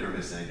you never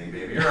miss anything,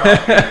 baby. You're all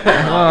good.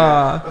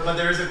 But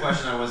there is a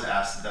question I was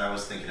asked that I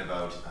was thinking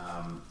about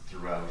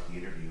throughout the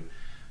interview.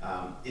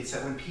 It's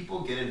that when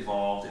people get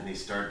involved and they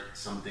start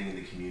something in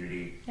the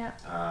community,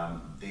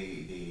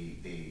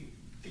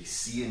 they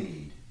see a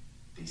need,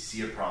 they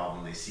see a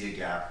problem, they see a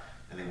gap,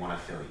 and they want to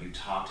fill it. You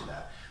talk to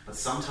that. But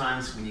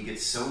sometimes when you get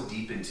so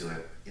deep into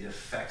it, it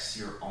affects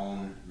your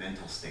own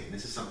mental state. And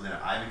this is something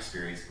that I've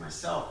experienced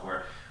myself,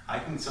 where I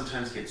can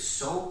sometimes get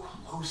so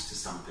close to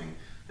something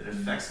that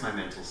affects my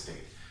mental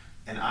state.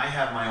 And I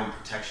have my own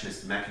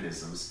protectionist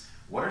mechanisms.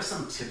 What are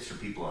some tips for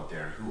people out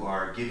there who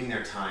are giving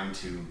their time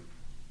to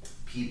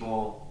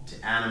people,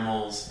 to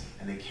animals,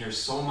 and they care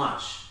so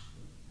much,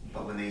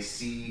 but when they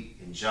see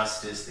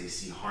injustice, they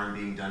see harm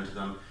being done to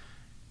them,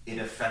 it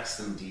affects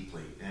them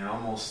deeply. And it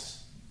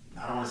almost,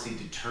 I don't want to say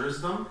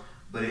deters them,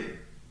 but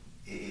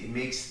it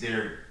makes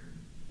their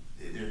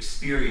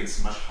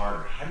experience much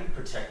harder. How do you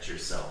protect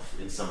yourself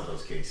in some of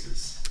those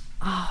cases?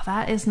 Oh,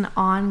 that is an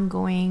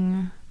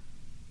ongoing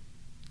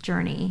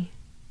journey.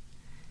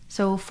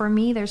 So for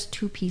me, there's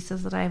two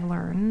pieces that I've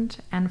learned.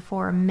 And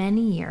for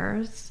many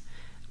years,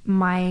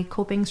 my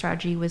coping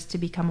strategy was to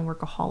become a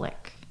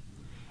workaholic.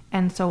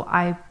 And so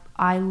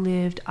I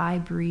lived, I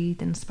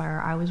breathed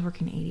Inspire. I was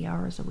working 80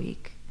 hours a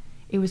week.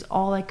 It was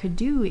all I could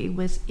do. It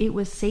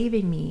was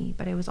saving me,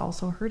 but it was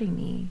also hurting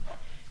me.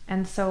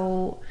 And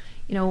so,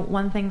 you know,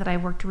 one thing that I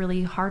worked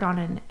really hard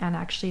on, and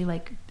actually,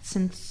 like,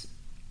 since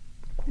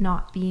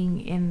not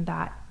being in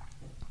that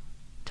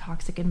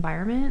toxic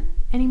environment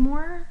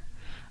anymore,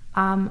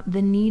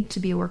 the need to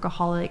be a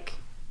workaholic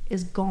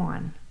is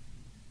gone.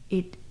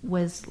 It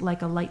was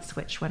like a light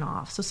switch went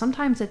off. So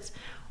sometimes it's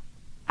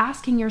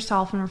asking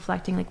yourself and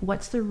reflecting, like,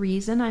 what's the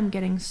reason I'm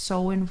getting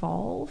so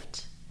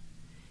involved?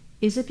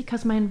 Is it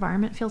because my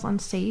environment feels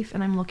unsafe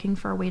and I'm looking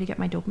for a way to get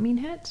my dopamine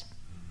hit?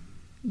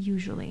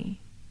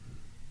 Usually.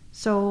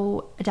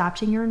 So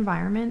adapting your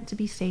environment to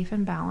be safe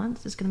and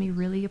balanced is going to be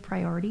really a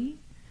priority.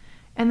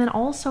 And then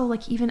also,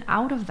 like, even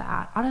out of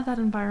that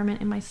environment,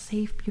 in my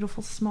safe,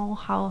 beautiful small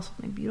house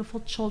with my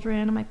beautiful children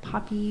and my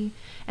puppy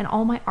and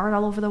all my art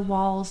all over the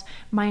walls,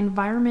 my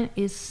environment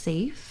is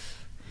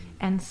safe.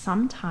 And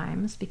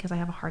sometimes, because I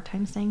have a hard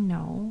time saying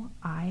no,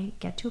 I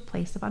get to a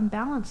place of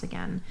unbalance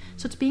again.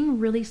 So it's being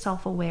really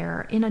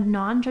self-aware in a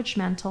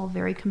non-judgmental,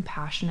 very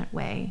compassionate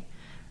way.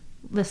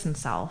 Listen,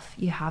 self,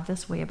 you have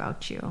this way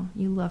about you.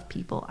 You love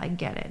people. I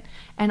get it.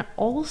 And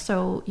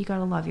also, you got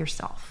to love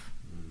yourself.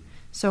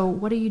 So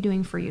what are you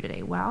doing for you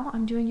today? Well,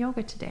 I'm doing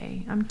yoga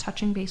today. I'm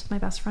touching base with my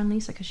best friend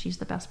Lisa because she's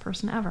the best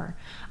person ever.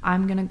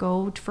 I'm going to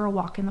go for a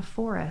walk in the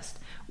forest.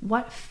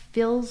 What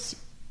fills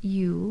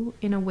you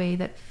in a way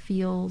that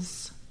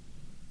feels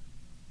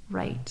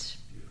right?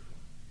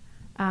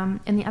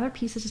 And the other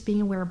piece is just being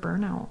aware of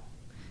burnout.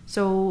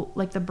 So,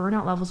 like, the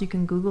burnout levels, you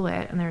can Google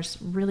it, and there's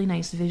really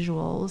nice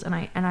visuals. And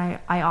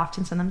I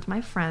often send them to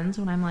my friends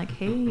when I'm like,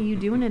 hey, you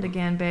doing it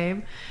again,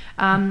 babe?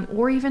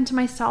 Or even to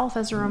myself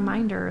as a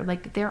reminder.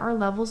 Like, there are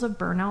levels of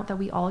burnout that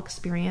we all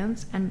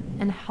experience,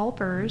 and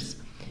helpers,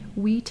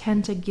 we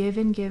tend to give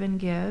and give and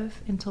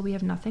give until we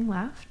have nothing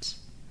left,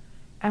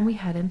 and we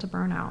head into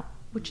burnout,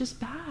 which is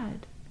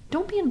bad.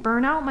 Don't be in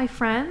burnout, my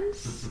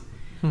friends.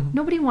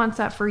 Nobody wants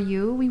that for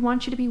you. We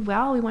want you to be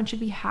well. We want you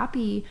to be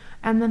happy.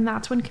 And then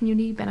that's when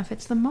community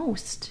benefits the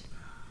most,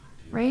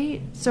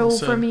 right? So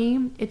for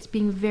me, it's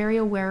being very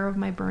aware of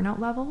my burnout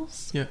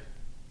levels. Yeah.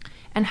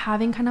 And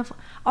having kind of,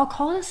 I'll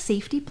call it a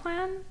safety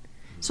plan.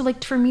 So,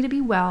 like, for me to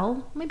be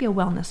well, maybe a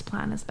wellness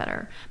plan is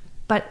better.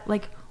 But,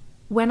 like,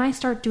 when I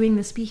start doing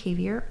this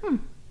behavior,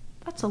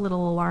 that's a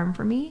little alarm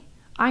for me.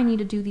 I need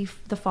to do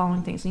the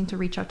following things. I need to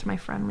reach out to my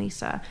friend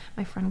Lisa,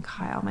 my friend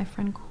Kyle, my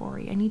friend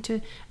Corey. I need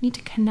to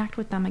connect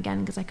with them again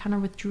because I kind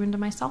of withdrew into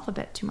myself a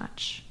bit too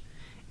much.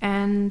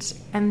 And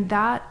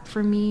that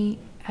for me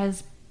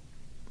has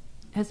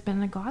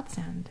been a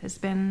godsend. Has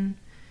been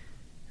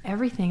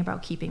everything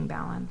about keeping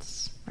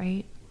balance,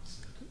 right?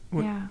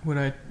 What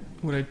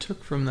I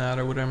took from that,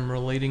 or what I'm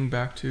relating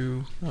back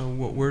to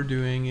what we're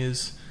doing,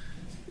 is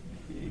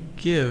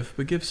give,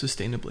 but give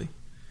sustainably.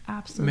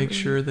 Absolutely. Make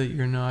sure that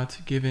you're not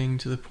giving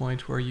to the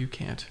point where you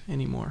can't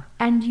anymore.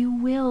 And you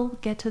will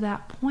get to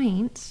that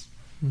point,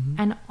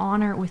 and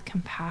honor it with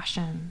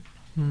compassion.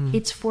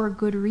 It's for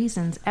good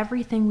reasons.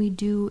 Everything we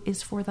do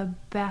is for the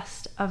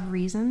best of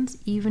reasons,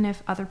 even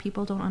if other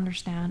people don't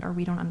understand or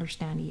we don't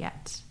understand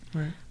yet.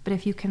 Right. But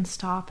if you can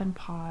stop and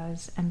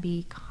pause and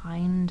be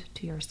kind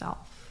to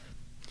yourself.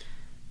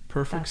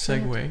 Perfect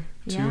segue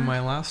to my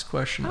last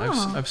question.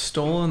 I've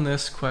stolen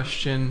this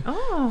question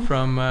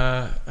from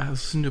I was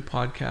listening to a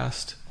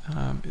podcast.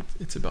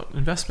 It's about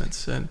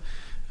investments, and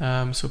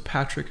so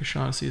Patrick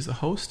O'Shaughnessy is the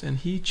host, and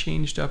he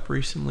changed up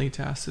recently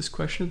to ask this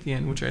question at the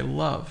end, which I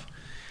love.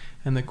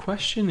 And the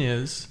question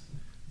is,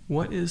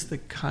 what is the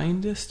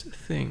kindest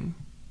thing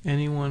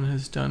anyone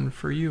has done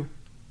for you?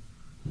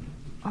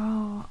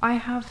 Oh, I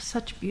have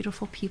such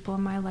beautiful people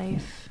in my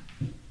life.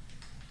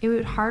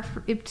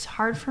 It's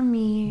hard for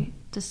me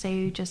to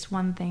say just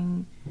one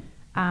thing,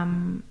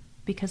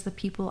 because the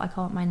people, I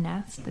call it my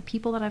nest, the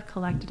people that I've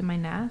collected in my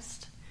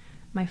nest,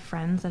 my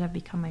friends that have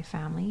become my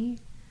family,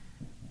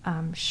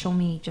 show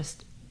me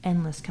just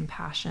endless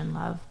compassion,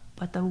 love.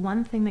 But the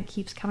one thing that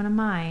keeps coming to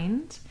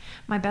mind,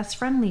 my best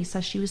friend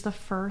Lisa, she was the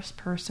first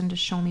person to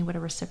show me what a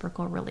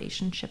reciprocal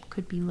relationship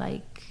could be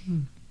like.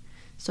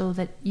 So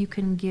that you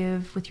can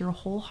give with your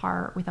whole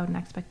heart without an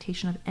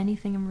expectation of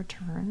anything in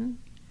return.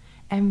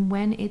 And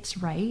when it's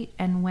right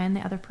and when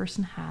the other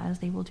person has,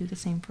 they will do the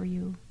same for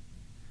you.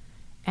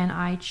 And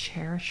I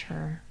cherish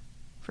her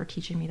for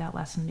teaching me that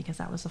lesson, because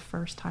that was the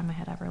first time I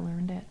had ever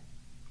learned it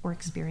or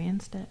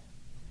experienced it.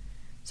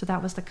 So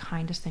that was the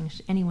kindest thing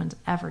anyone's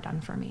ever done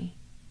for me,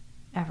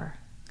 ever.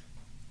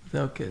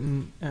 Without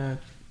getting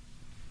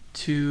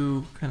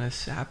too kind of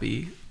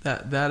sappy,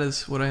 that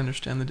is what I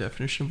understand the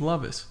definition of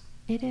love is.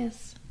 It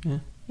is. Yeah.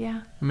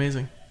 Yeah.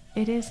 Amazing.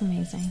 It is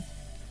amazing.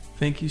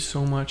 Thank you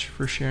so much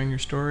for sharing your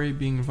story,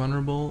 being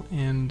vulnerable,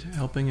 and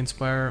helping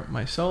inspire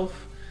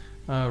myself,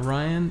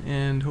 Ryan,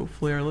 and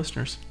hopefully our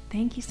listeners.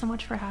 Thank you so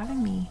much for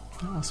having me.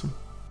 Awesome.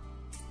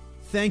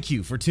 Thank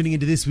you for tuning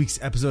into this week's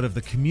episode of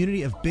the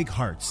Community of Big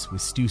Hearts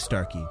with Stu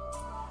Starkey.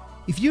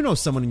 If you know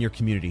someone in your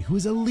community who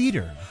is a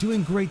leader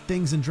doing great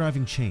things and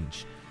driving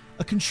change,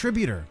 a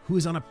contributor who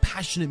is on a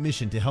passionate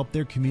mission to help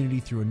their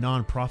community through a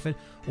nonprofit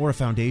or a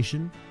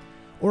foundation,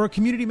 or a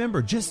community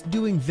member just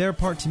doing their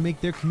part to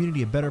make their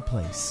community a better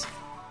place,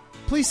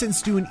 please send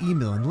Stu an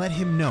email and let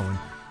him know, and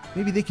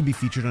maybe they can be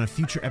featured on a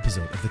future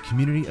episode of the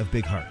Community of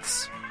Big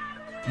Hearts.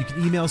 You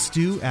can email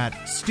Stu at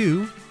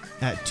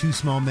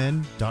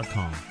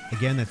twosmallmen.com.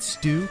 Again, that's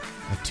Stu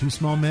at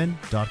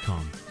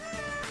twosmallmen.com.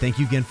 Thank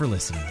you again for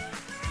listening.